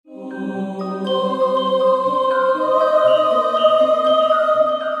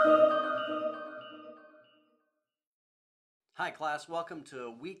class. Welcome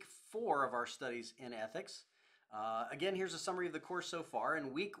to week 4 of our studies in ethics. Again, here's a summary of the course so far.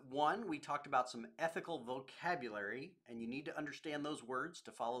 In week 1, we talked about some ethical vocabulary, and you need to understand those words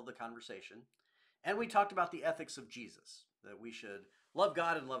to follow the conversation. And we talked about the ethics of Jesus, that we should love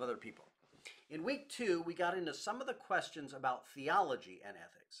God and love other people. In week 2, we got into some of the questions about theology and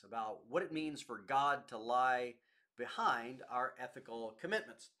ethics, about what it means for God to lie behind our ethical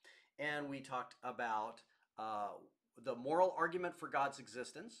commitments. And we talked about the moral argument for God's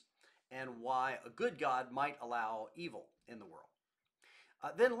existence and why a good God might allow evil in the world.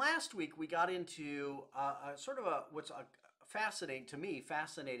 Then last week we got into what's fascinating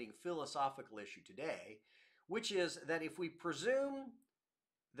philosophical issue today, which is that if we presume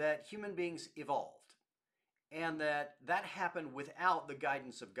that human beings evolved and that happened without the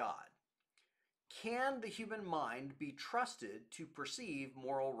guidance of God, can the human mind be trusted to perceive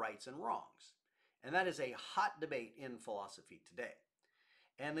moral rights and wrongs? And that is a hot debate in philosophy today.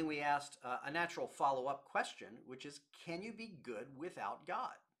 And then we asked a natural follow-up question, which is, can you be good without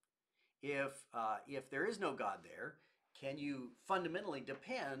God? If there is no God there, can you fundamentally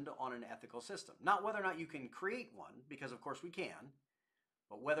depend on an ethical system? Not whether or not you can create one, because of course we can,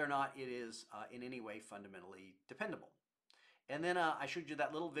 but whether or not it is in any way fundamentally dependable. And then I showed you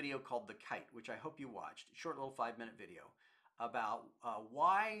that little video called The Kite, which I hope you watched, a short little 5-minute video about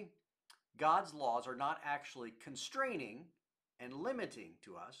why God's laws are not actually constraining and limiting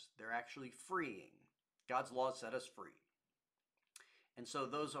to us, they're actually freeing. God's laws set us free. And so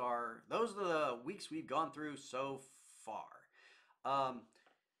those are the weeks we've gone through so far.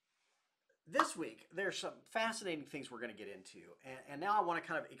 This week, there's some fascinating things we're going to get into. And now I want to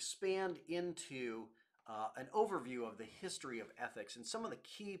kind of expand into an overview of the history of ethics and some of the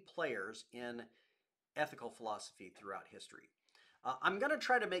key players in ethical philosophy throughout history. I'm going to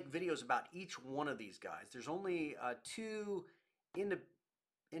try to make videos about each one of these guys. There's only 2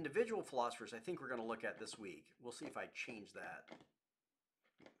 individual philosophers I think we're going to look at this week. We'll see if I change that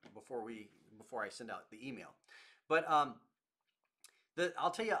before I send out the email. But I'll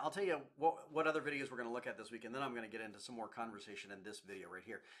tell you what other videos we're going to look at this week, and then I'm going to get into some more conversation in this video right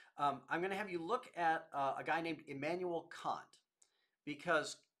here. I'm going to have you look at a guy named Immanuel Kant,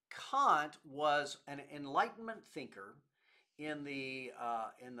 because Kant was an Enlightenment thinker in the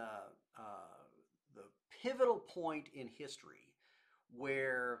pivotal point in history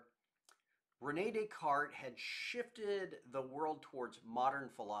where René Descartes had shifted the world towards modern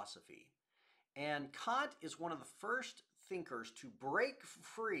philosophy. And Kant is one of the first thinkers to break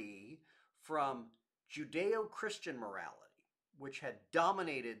free from Judeo-Christian morality, which had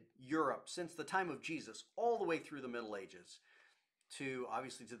dominated Europe since the time of Jesus all the way through the Middle Ages to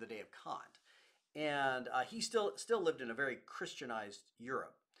obviously to the day of Kant. And he still lived in a very Christianized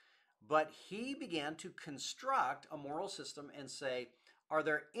Europe. But he began to construct a moral system and say, are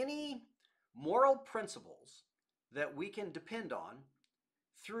there any moral principles that we can depend on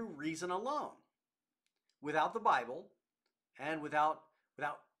through reason alone, without the Bible and without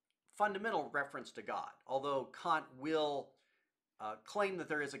fundamental reference to God? Although Kant will claim that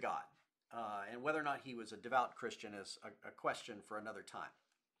there is a God, and whether or not he was a devout Christian is a question for another time.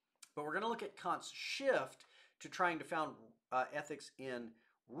 But we're going to look at Kant's shift to trying to found ethics in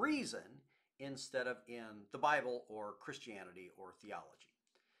reason instead of in the Bible or Christianity or theology.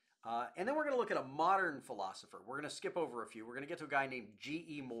 And then we're going to look at a modern philosopher. We're going to skip over a few. We're going to get to a guy named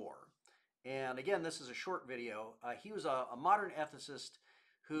G.E. Moore. And again, this is a short video. He was a modern ethicist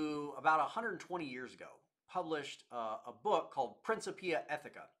who about 120 years ago published a book called Principia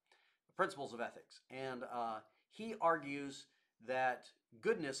Ethica, Principles of Ethics. And he argues that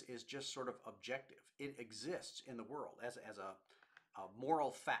goodness is just sort of objective. It exists in the world as a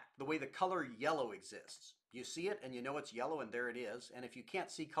moral fact, the way the color yellow exists. You see it and you know it's yellow and there it is. And if you can't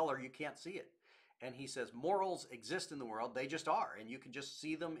see color, you can't see it. And he says morals exist in the world. They just are. And you can just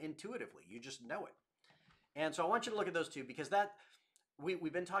see them intuitively. You just know it. And so I want you to look at those two, because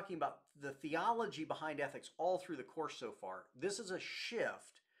we've been talking about the theology behind ethics all through the course so far. This is a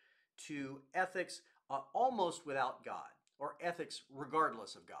shift to ethics almost without God, or ethics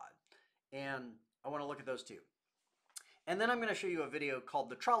regardless of God. And I want to look at those two. And then I'm going to show you a video called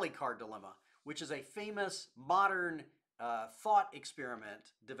The Trolley Car Dilemma, which is a famous modern thought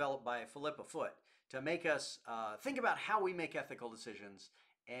experiment developed by Philippa Foot to make us think about how we make ethical decisions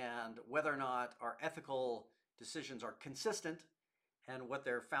and whether or not our ethical decisions are consistent and what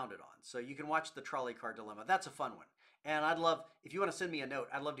they're founded on. So you can watch The Trolley Car Dilemma. That's a fun one. And I'd love, if you want to send me a note,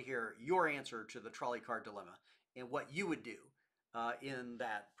 I'd love to hear your answer to the trolley car dilemma and what you would do in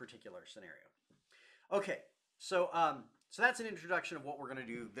that particular scenario. Okay, so that's an introduction of what we're going to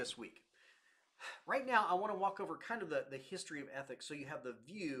do this week. Right now, I want to walk over kind of the history of ethics so you have the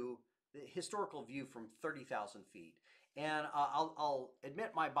historical view from 30,000 feet. And I'll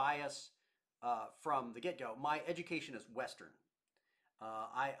admit my bias from the get go. My education is Western.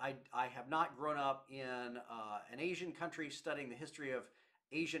 I have not grown up in an Asian country studying the history of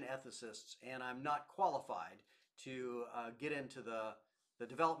Asian ethicists, and I'm not qualified to get into the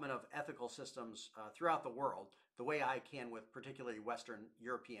development of ethical systems throughout the world the way I can with particularly Western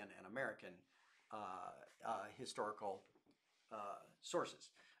European and American historical sources.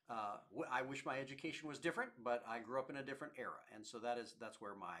 I wish my education was different, but I grew up in a different era, and so that's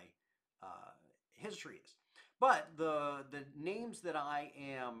where my uh, history is. But the names that I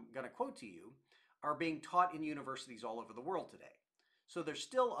am going to quote to you are being taught in universities all over the world today, so they're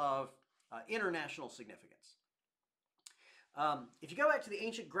still of international significance. If you go back to the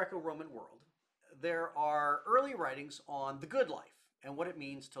ancient Greco-Roman world, there are early writings on the good life and what it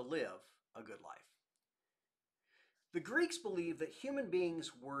means to live a good life. The Greeks believed that human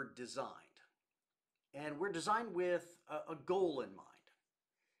beings were designed, and were designed with a goal in mind.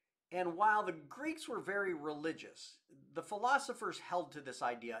 And while the Greeks were very religious, the philosophers held to this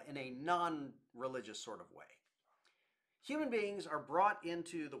idea in a non religious sort of way. Human beings are brought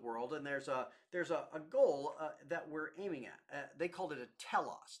into the world, and there's a goal that we're aiming at. They called it a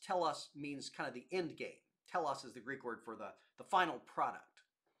telos. Telos means kind of the end game. Telos is the Greek word for the final product.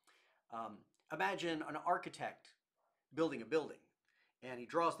 Um, Imagine an architect building a building, and he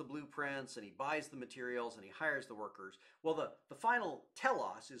draws the blueprints, and he buys the materials, and he hires the workers. Well, the final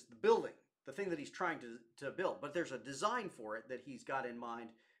telos is the building, the thing that he's trying to build. But there's a design for it that he's got in mind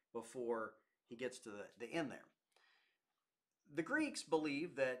before he gets to the end there. The Greeks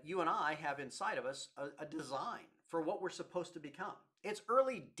believe that you and I have inside of us a design for what we're supposed to become. It's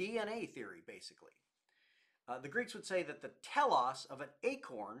early DNA theory, basically. The Greeks would say that the telos of an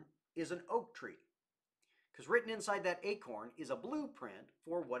acorn is an oak tree, because written inside that acorn is a blueprint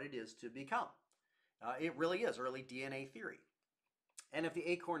for what it is to become. It really is early DNA theory. And if the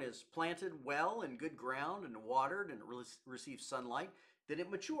acorn is planted well in good ground and watered and it receives sunlight, then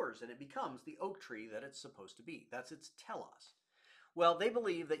it matures and it becomes the oak tree that it's supposed to be. That's its telos. Well, they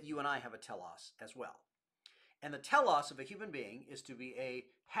believe that you and I have a telos as well. And the telos of a human being is to be a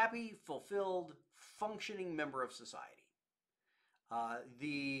happy, fulfilled, functioning member of society.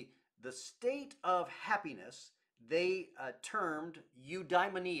 The state of happiness they termed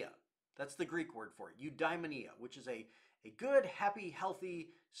eudaimonia. That's the Greek word for it, eudaimonia, which is a good, happy, healthy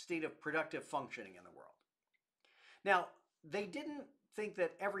state of productive functioning in the world. Now, they didn't think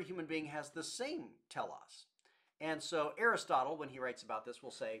that every human being has the same telos. And so Aristotle, when he writes about this, will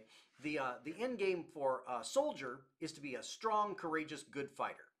say the end game for a soldier is to be a strong, courageous, good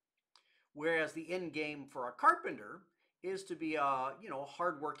fighter, whereas the end game for a carpenter is to be a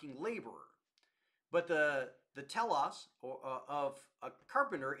hardworking laborer. But the telos of a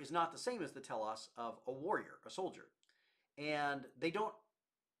carpenter is not the same as the telos of a warrior, a soldier, and they don't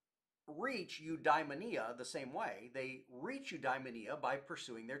reach eudaimonia the same way. They reach eudaimonia by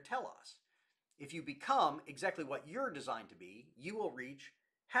pursuing their telos. If you become exactly what you're designed to be, you will reach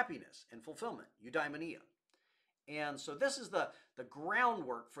happiness and fulfillment, eudaimonia. And so this is the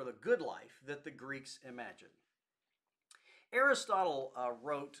groundwork for the good life that the Greeks imagined. Aristotle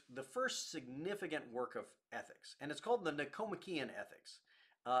wrote the first significant work of ethics, and it's called the Nicomachean Ethics.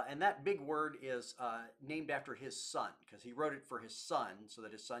 And that big word is named after his son, because he wrote it for his son so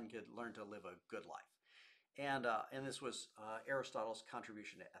that his son could learn to live a good life. And this was Aristotle's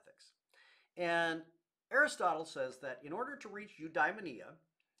contribution to ethics. And Aristotle says that in order to reach eudaimonia,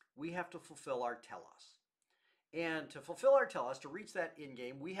 we have to fulfill our telos. And to fulfill our telos, to reach that end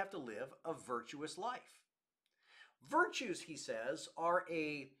game, we have to live a virtuous life. Virtues, he says, are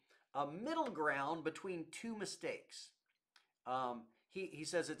a middle ground between two mistakes. He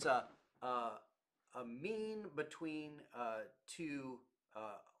says it's a mean between two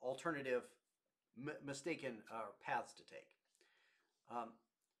alternative mistaken paths to take.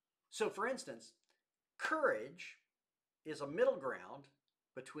 So, for instance, courage is a middle ground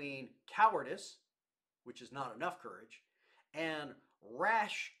between cowardice, which is not enough courage, and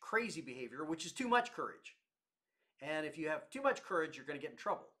rash, crazy behavior, which is too much courage. And if you have too much courage, you're going to get in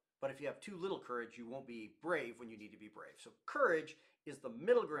trouble. But if you have too little courage, you won't be brave when you need to be brave. So courage is the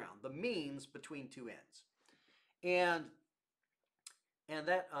middle ground, the means between two ends. And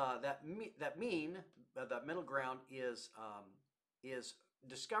that middle ground is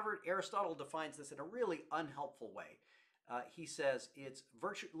discovered. Aristotle defines this in a really unhelpful way. He says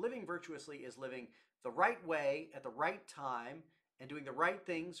living virtuously is living the right way at the right time and doing the right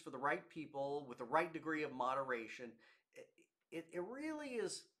things for the right people with the right degree of moderation. It really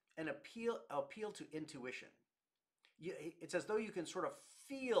is an appeal to intuition. It's as though you can sort of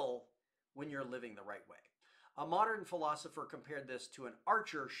feel when you're living the right way. A modern philosopher compared this to an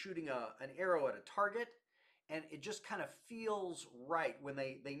archer shooting an arrow at a target, and it just kind of feels right when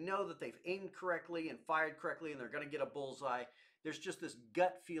they know that they've aimed correctly and fired correctly and they're going to get a bullseye. There's just this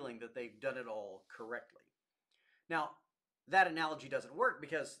gut feeling that they've done it all correctly. Now, that analogy doesn't work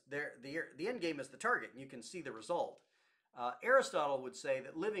because the end game is the target and you can see the result. Aristotle would say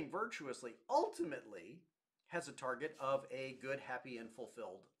that living virtuously ultimately has a target of a good, happy, and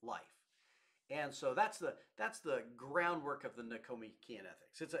fulfilled life. And so that's the groundwork of the Nicomachean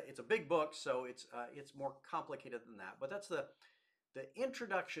Ethics. It's a big book, so it's more complicated than that. But that's the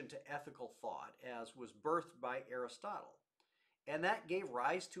introduction to ethical thought as was birthed by Aristotle, and that gave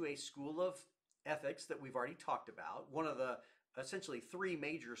rise to a school of ethics that we've already talked about. One of the essentially three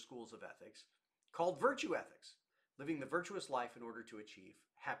major schools of ethics, called virtue ethics, living the virtuous life in order to achieve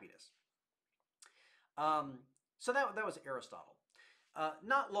happiness. So that was Aristotle.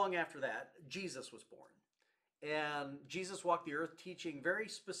 Not long after that, Jesus was born. And Jesus walked the earth teaching very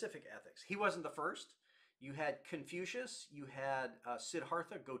specific ethics. He wasn't the first. You had Confucius, you had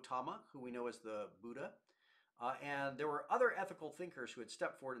Siddhartha Gautama, who we know as the Buddha, and there were other ethical thinkers who had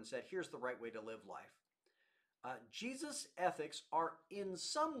stepped forward and said, here's the right way to live life. Jesus' ethics are in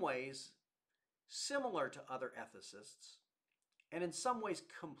some ways similar to other ethicists, and in some ways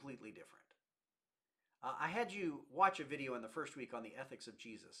completely different. I had you watch a video in the first week on the ethics of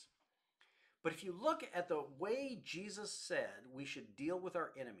Jesus. But if you look at the way Jesus said we should deal with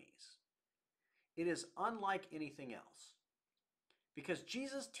our enemies, it is unlike anything else. Because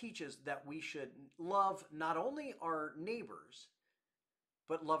Jesus teaches that we should love not only our neighbors,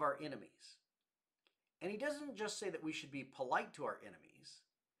 but love our enemies. And he doesn't just say that we should be polite to our enemies.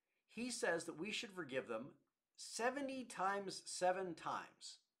 He says that we should forgive them 70 times 7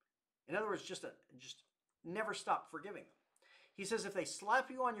 times. In other words, just never stop forgiving them. He says if they slap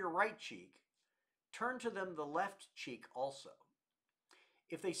you on your right cheek, turn to them the left cheek also.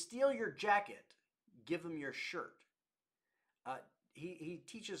 If they steal your jacket, give them your shirt. He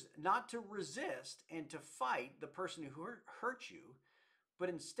teaches not to resist and to fight the person who hurt you, but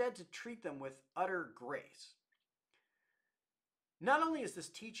instead to treat them with utter grace. Not only is this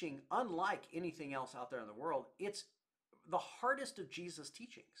teaching unlike anything else out there in the world, it's the hardest of Jesus'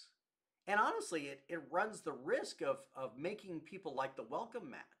 teachings. And honestly, it runs the risk of making people like the welcome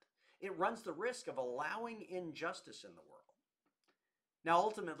mat. It runs the risk of allowing injustice in the world. Now,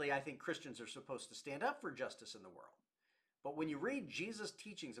 ultimately, I think Christians are supposed to stand up for justice in the world. But when you read Jesus'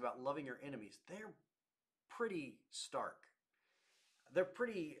 teachings about loving your enemies, they're pretty stark. They're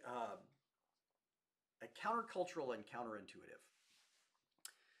pretty countercultural and counterintuitive.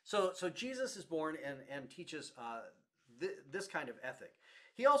 So Jesus is born and teaches this kind of ethic.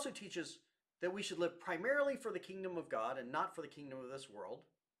 He also teaches that we should live primarily for the kingdom of God and not for the kingdom of this world,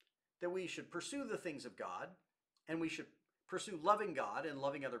 that we should pursue the things of God, and we should pursue loving God and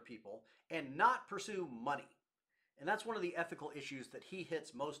loving other people, and not pursue money. And that's one of the ethical issues that he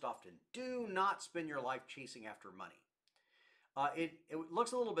hits most often. Do not spend your life chasing after money. It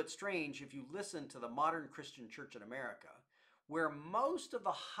looks a little bit strange if you listen to the modern Christian church in America, where most of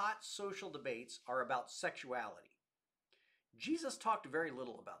the hot social debates are about sexuality. Jesus talked very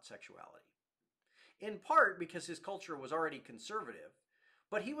little about sexuality, in part because his culture was already conservative,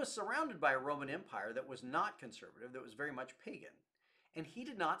 but he was surrounded by a Roman Empire that was not conservative, that was very much pagan, and he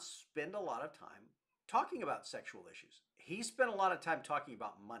did not spend a lot of time talking about sexual issues. He spent a lot of time talking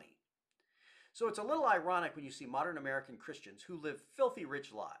about money. So it's a little ironic when you see modern American Christians who live filthy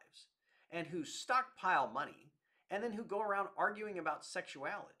rich lives and who stockpile money and then who go around arguing about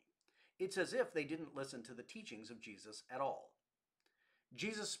sexuality. It's as if they didn't listen to the teachings of Jesus at all.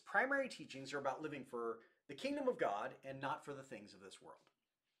 Jesus' primary teachings are about living for the kingdom of God and not for the things of this world.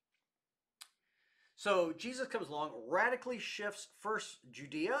 So Jesus comes along, radically shifts first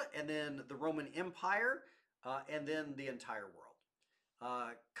Judea and then the Roman Empire and then the entire world.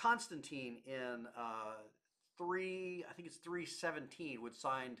 Constantine in 317 would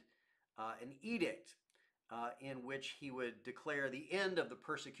sign an edict in which he would declare the end of the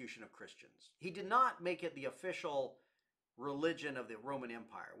persecution of Christians. He did not make it the official religion of the Roman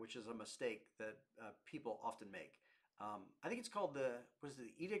Empire, which is a mistake that people often make. I think it's called the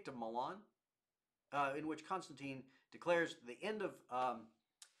Edict of Milan, in which Constantine declares the end of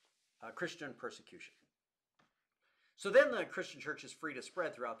Christian persecution. So then the Christian church is free to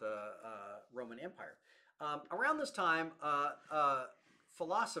spread throughout the Roman Empire. Around this time, a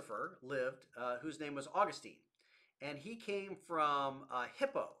philosopher lived whose name was Augustine. And he came from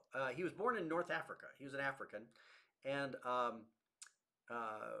Hippo. He was born in North Africa. He was an African. And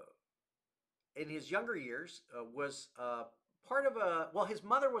uh, in his younger years was part of a, well, his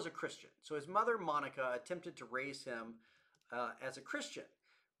mother was a Christian. So his mother, Monica, attempted to raise him as a Christian.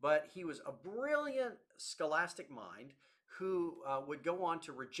 But he was a brilliant scholastic mind who would go on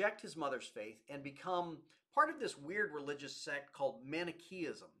to reject his mother's faith and become part of this weird religious sect called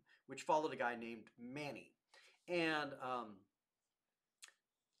Manichaeism, which followed a guy named Mani. And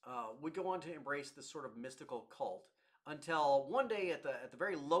would go on to embrace this sort of mystical cult until one day at the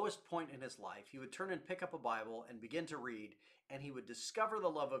very lowest point in his life, he would turn and pick up a Bible and begin to read, and he would discover the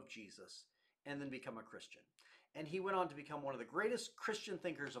love of Jesus and then become a Christian. And he went on to become one of the greatest Christian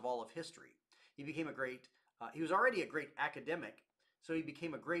thinkers of all of history. He became he was already a great academic, so he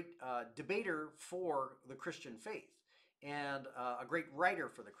became a great debater for the Christian faith and a great writer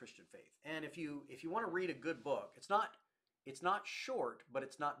for the Christian faith. And if you want to read a good book, it's not short, but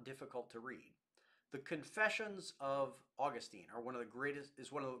it's not difficult to read. The Confessions of Augustine are one of the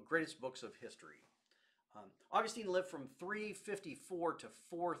greatest books of history. Augustine lived from 354 to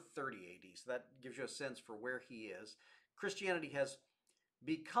 430 AD, so that gives you a sense for where he is. Christianity has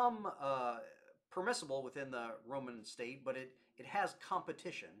become permissible within the Roman state, but it has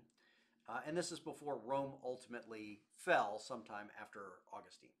competition, and this is before Rome ultimately fell sometime after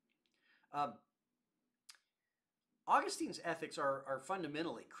Augustine. Um, Augustine's ethics are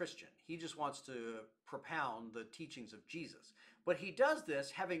fundamentally Christian. He just wants to propound the teachings of Jesus. But he does this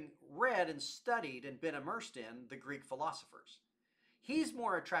having read and studied and been immersed in the Greek philosophers. He's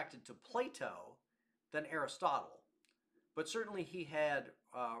more attracted to Plato than Aristotle, but certainly he had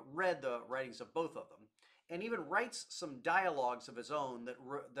read the writings of both of them, and even writes some dialogues of his own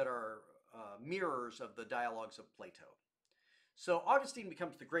that are mirrors of the dialogues of Plato. So Augustine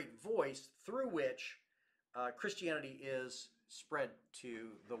becomes the great voice through which Christianity is spread to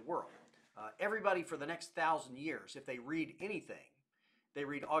the world. Everybody for the next 1,000 years, if they read anything, they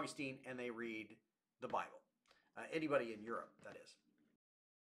read Augustine and they read the Bible. Anybody in Europe, that is.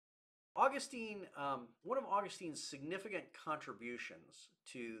 Augustine, one of Augustine's significant contributions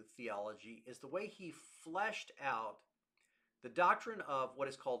to theology is the way he fleshed out the doctrine of what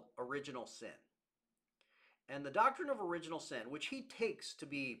is called original sin. And the doctrine of original sin, which he takes to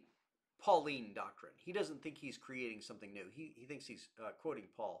be Pauline doctrine. He doesn't think he's creating something new. He thinks he's quoting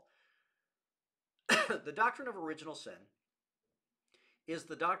Paul. The doctrine of original sin is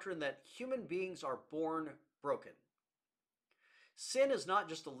the doctrine that human beings are born broken. Sin is not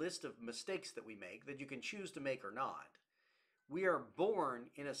just a list of mistakes that we make that you can choose to make or not. We are born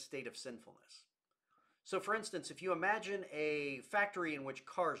in a state of sinfulness. So for instance, if you imagine a factory in which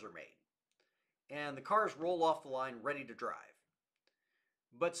cars are made, and the cars roll off the line ready to drive,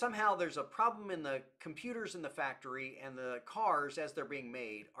 but somehow there's a problem in the computers in the factory, and the cars, as they're being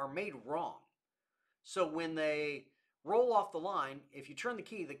made, are made wrong. So when they roll off the line, if you turn the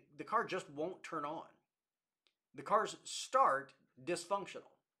key, the car just won't turn on. The cars start dysfunctional.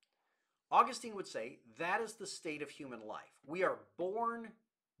 Augustine would say that is the state of human life. We are born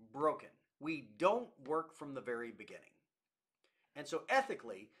broken. We don't work from the very beginning. And so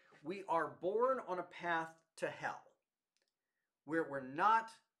ethically, we are born on a path to hell, where we're not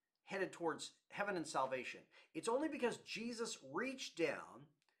headed towards heaven and salvation. It's only because Jesus reached down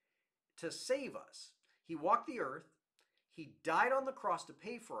to save us. He walked the earth, he died on the cross to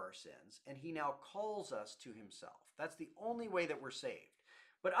pay for our sins, and he now calls us to himself. That's the only way that we're saved.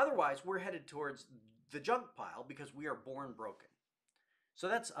 But otherwise, we're headed towards the junk pile because we are born broken. So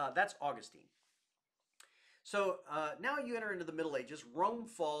that's Augustine. So now you enter into the Middle Ages. Rome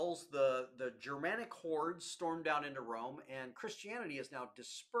falls, the Germanic hordes storm down into Rome, and Christianity is now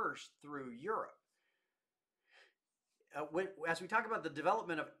dispersed through Europe. As we talk about the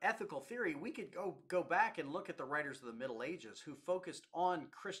development of ethical theory, we could go back and look at the writers of the Middle Ages who focused on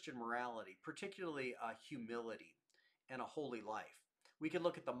Christian morality, particularly humility and a holy life. We could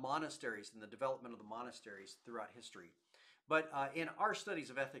look at the monasteries and the development of the monasteries throughout history. But in our studies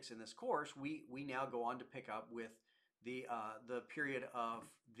of ethics in this course, we now go on to pick up with the period of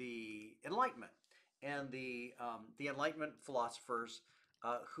the Enlightenment and the Enlightenment philosophers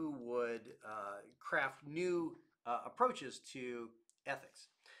who would craft new approaches to ethics.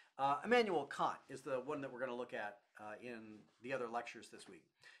 Immanuel Kant is the one that we're going to look at in the other lectures this week.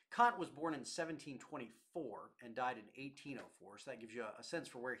 Kant was born in 1724 and died in 1804, so that gives you a sense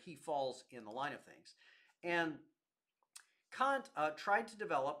for where he falls in the line of things. And Kant tried to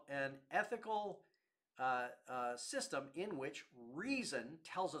develop an ethical system in which reason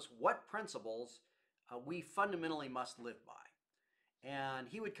tells us what principles we fundamentally must live by. And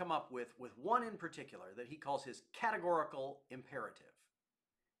he would come up with one in particular that he calls his categorical imperative.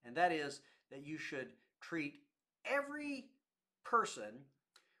 And that is that you should treat every person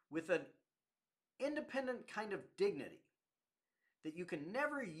with an independent kind of dignity, that you can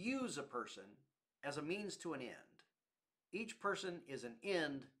never use a person as a means to an end. Each person is an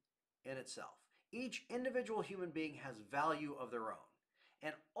end in itself. Each individual human being has value of their own,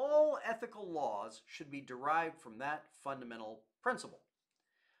 and all ethical laws should be derived from that fundamental principle.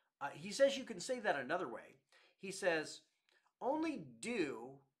 He says you can say that another way. He says, only do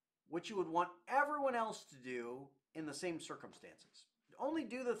what you would want everyone else to do in the same circumstances. Only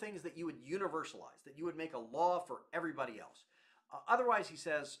do the things that you would universalize, that you would make a law for everybody else. Otherwise, he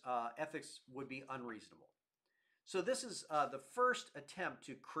says, ethics would be unreasonable. So this is the first attempt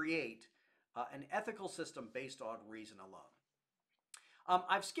to create an ethical system based on reason alone.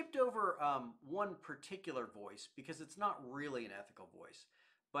 I've skipped over one particular voice because it's not really an ethical voice,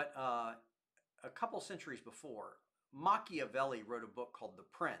 but a couple centuries before, Machiavelli wrote a book called The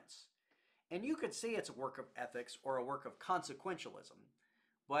Prince. And you could say it's a work of ethics or a work of consequentialism.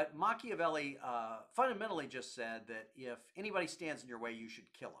 But Machiavelli fundamentally just said that if anybody stands in your way, you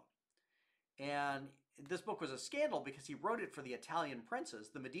should kill him. And this book was a scandal because he wrote it for the Italian princes,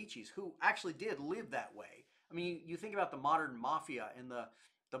 the Medicis, who actually did live that way. I mean, you think about the modern mafia and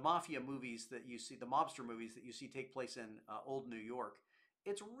the mafia movies that you see, the mobster movies that you see take place in old New York.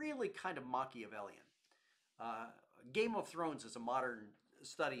 It's really kind of Machiavellian. Game of Thrones is a modern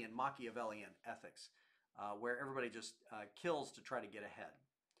study in Machiavellian ethics, where everybody just kills to try to get ahead.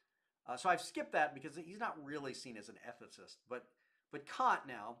 So I've skipped that because he's not really seen as an ethicist. But Kant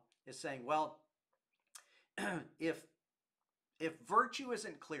now is saying, well, if virtue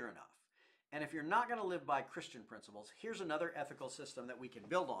isn't clear enough, and if you're not going to live by Christian principles, here's another ethical system that we can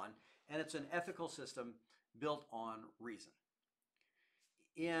build on, and it's an ethical system built on reason.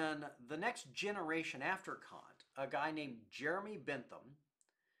 In the next generation after Kant, a guy named Jeremy Bentham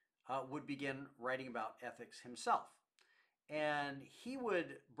would begin writing about ethics himself. And he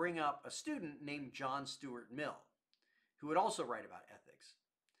would bring up a student named John Stuart Mill, who would also write about ethics.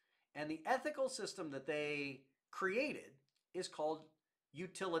 And the ethical system that they created is called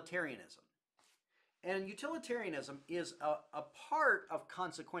utilitarianism. And utilitarianism is a part of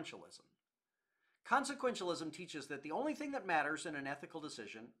consequentialism. Consequentialism teaches that the only thing that matters in an ethical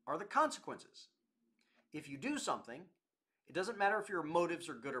decision are the consequences. If you do something, it doesn't matter if your motives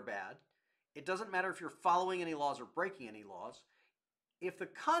are good or bad. It doesn't matter if you're following any laws or breaking any laws. If the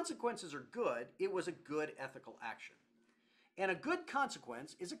consequences are good, it was a good ethical action. And a good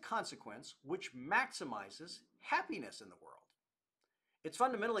consequence is a consequence which maximizes happiness in the world. It's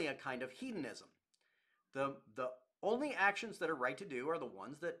fundamentally a kind of hedonism. The only actions that are right to do are the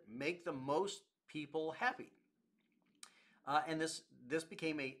ones that make the most people happy. And this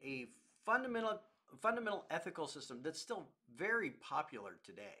became a fundamental ethical system that's still very popular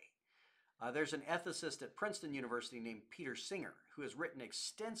today. There's an ethicist at Princeton University named Peter Singer who has written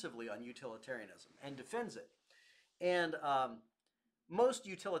extensively on utilitarianism and defends it. And most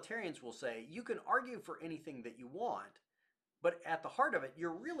utilitarians will say you can argue for anything that you want, but at the heart of it,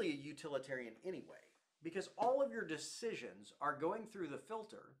 you're really a utilitarian anyway, because all of your decisions are going through the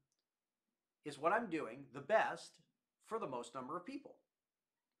filter, is what I'm doing the best for the most number of people.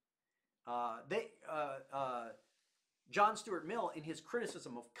 John Stuart Mill, in his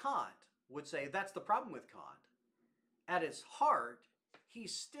criticism of Kant, would say that's the problem with Kant. At his heart,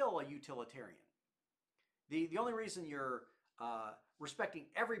 he's still a utilitarian. The only reason you're respecting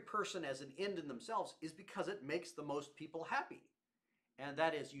every person as an end in themselves is because it makes the most people happy. And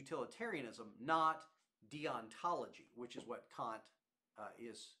that is utilitarianism, not deontology, which is what Kant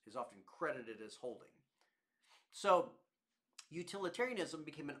is often credited as holding. So utilitarianism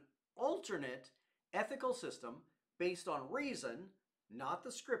became an alternate ethical system based on reason, not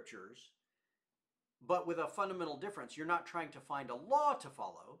the scriptures, but with a fundamental difference. You're not trying to find a law to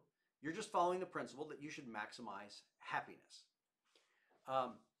follow. You're just following the principle that you should maximize happiness.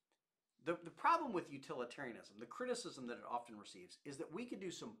 The problem with utilitarianism, the criticism that it often receives, is that we could do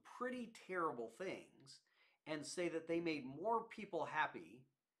some pretty terrible things and say that they made more people happy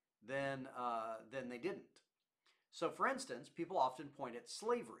than they didn't. So for instance, people often point at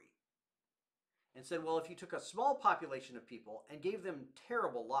slavery and said, well, if you took a small population of people and gave them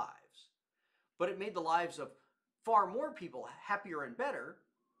terrible lives, but it made the lives of far more people happier and better,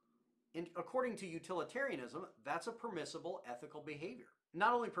 and according to utilitarianism, that's a permissible ethical behavior.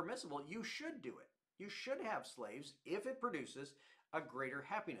 Not only permissible, you should do it. You should have slaves if it produces a greater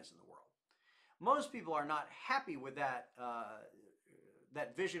happiness in the world. Most people are not happy with that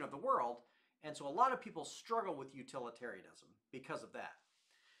vision of the world, and so a lot of people struggle with utilitarianism because of that.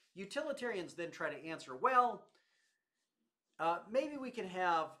 Utilitarians then try to answer, well, maybe we can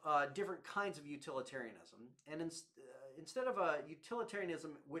have different kinds of utilitarianism, and instead of a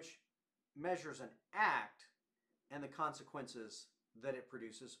utilitarianism which measures an act and the consequences that it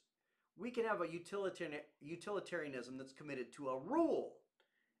produces, we can have a utilitarianism that's committed to a rule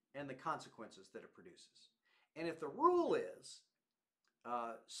and the consequences that it produces. And if the rule is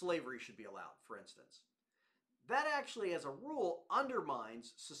slavery should be allowed, for instance, that actually, as a rule,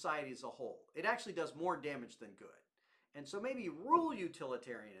 undermines society as a whole. It actually does more damage than good. And so maybe rule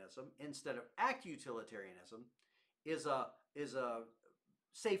utilitarianism instead of act utilitarianism is a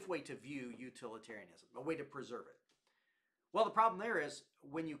safe way to view utilitarianism, a way to preserve it. Well, the problem there is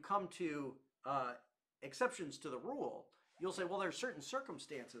when you come to exceptions to the rule, you'll say, well, there are certain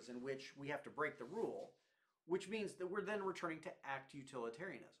circumstances in which we have to break the rule, which means that we're then returning to act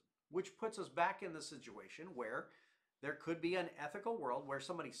utilitarianism, which puts us back in the situation where there could be an ethical world where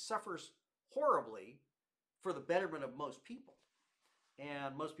somebody suffers horribly for the betterment of most people.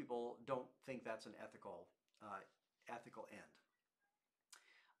 And most people don't think that's an ethical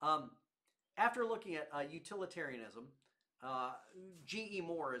end. After looking at utilitarianism, G.E.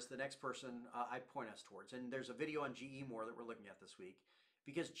 Moore is the next person I'd point us towards. And there's a video on G.E. Moore that we're looking at this week,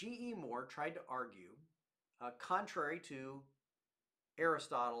 because G.E. Moore tried to argue, contrary to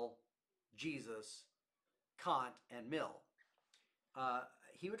Aristotle, Jesus, Kant, and Mill,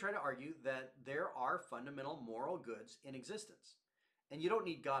 he would try to argue that there are fundamental moral goods in existence. And you don't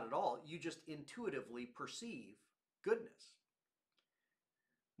need God at all. You just intuitively perceive goodness.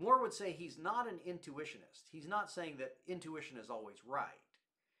 Moore would say he's not an intuitionist. He's not saying that intuition is always right.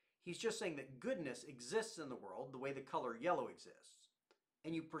 He's just saying that goodness exists in the world the way the color yellow exists.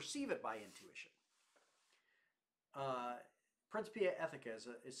 And you perceive it by intuition. Principia Ethica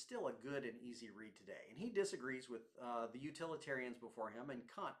is still a good and easy read today. And he disagrees with the utilitarians before him and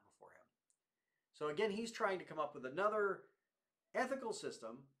Kant before him. So again, he's trying to come up with another ethical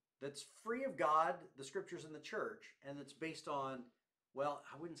system that's free of God, the scriptures, and the church, and that's based on, well,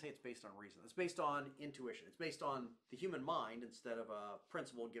 I wouldn't say it's based on reason. It's based on intuition. It's based on the human mind instead of a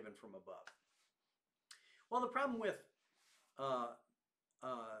principle given from above. Well, the problem with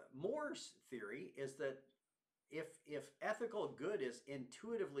Moore's theory is that if ethical good is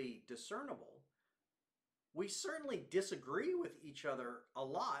intuitively discernible, we certainly disagree with each other a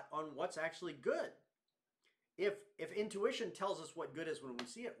lot on what's actually good. If intuition tells us what good is when we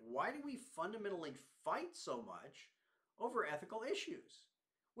see it, why do we fundamentally fight so much over ethical issues?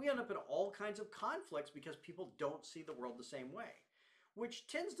 We end up in all kinds of conflicts because people don't see the world the same way, which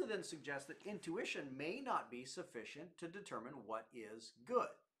tends to then suggest that intuition may not be sufficient to determine what is good.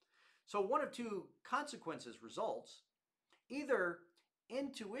 So one of two consequences results. Either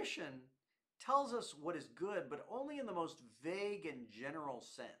intuition tells us what is good, but only in the most vague and general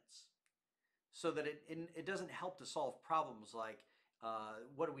sense, so that it doesn't help to solve problems like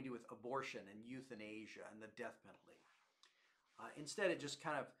what do we do with abortion and euthanasia and the death penalty. Instead, it just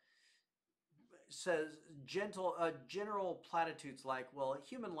kind of says general platitudes like, well,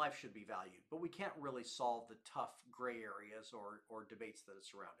 human life should be valued, but we can't really solve the tough gray areas or debates that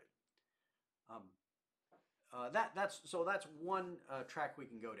surround it. That's one track we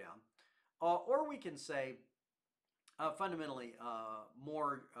can go down, or we can say fundamentally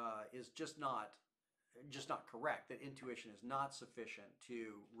Moore is just not correct. That intuition is not sufficient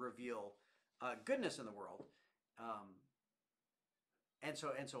to reveal goodness in the world, and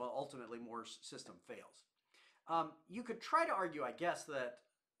so ultimately Moore's system fails. You could try to argue, I guess, that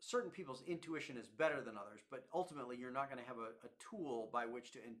certain people's intuition is better than others, but ultimately you're not going to have a tool by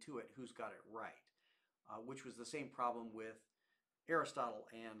which to intuit who's got it right, which was the same problem with Aristotle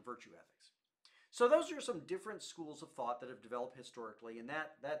and virtue ethics. So those are some different schools of thought that have developed historically, and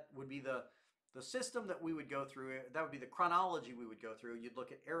that would be the system that we would go through. That would be the chronology we would go through. You'd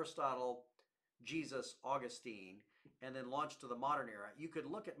look at Aristotle, Jesus, Augustine, and then launch to the modern era. You could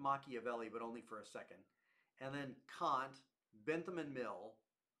look at Machiavelli, but only for a second, and then Kant, Bentham and Mill,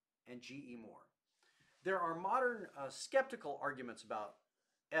 and G.E. Moore. There are modern skeptical arguments about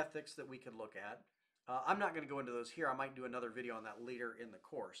ethics that we could look at. I'm not going to go into those here. I might do another video on that later in the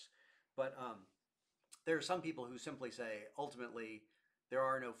course. But there are some people who simply say, ultimately, there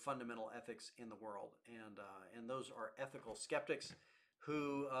are no fundamental ethics in the world. And those are ethical skeptics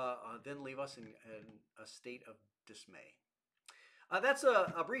who then leave us in a state of dismay. That's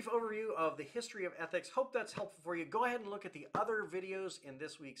a brief overview of the history of ethics. Hope that's helpful for you. Go ahead and look at the other videos in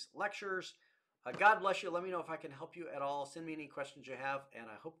this week's lectures. God bless you. Let me know if I can help you at all. Send me any questions you have, and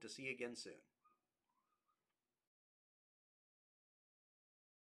I hope to see you again soon.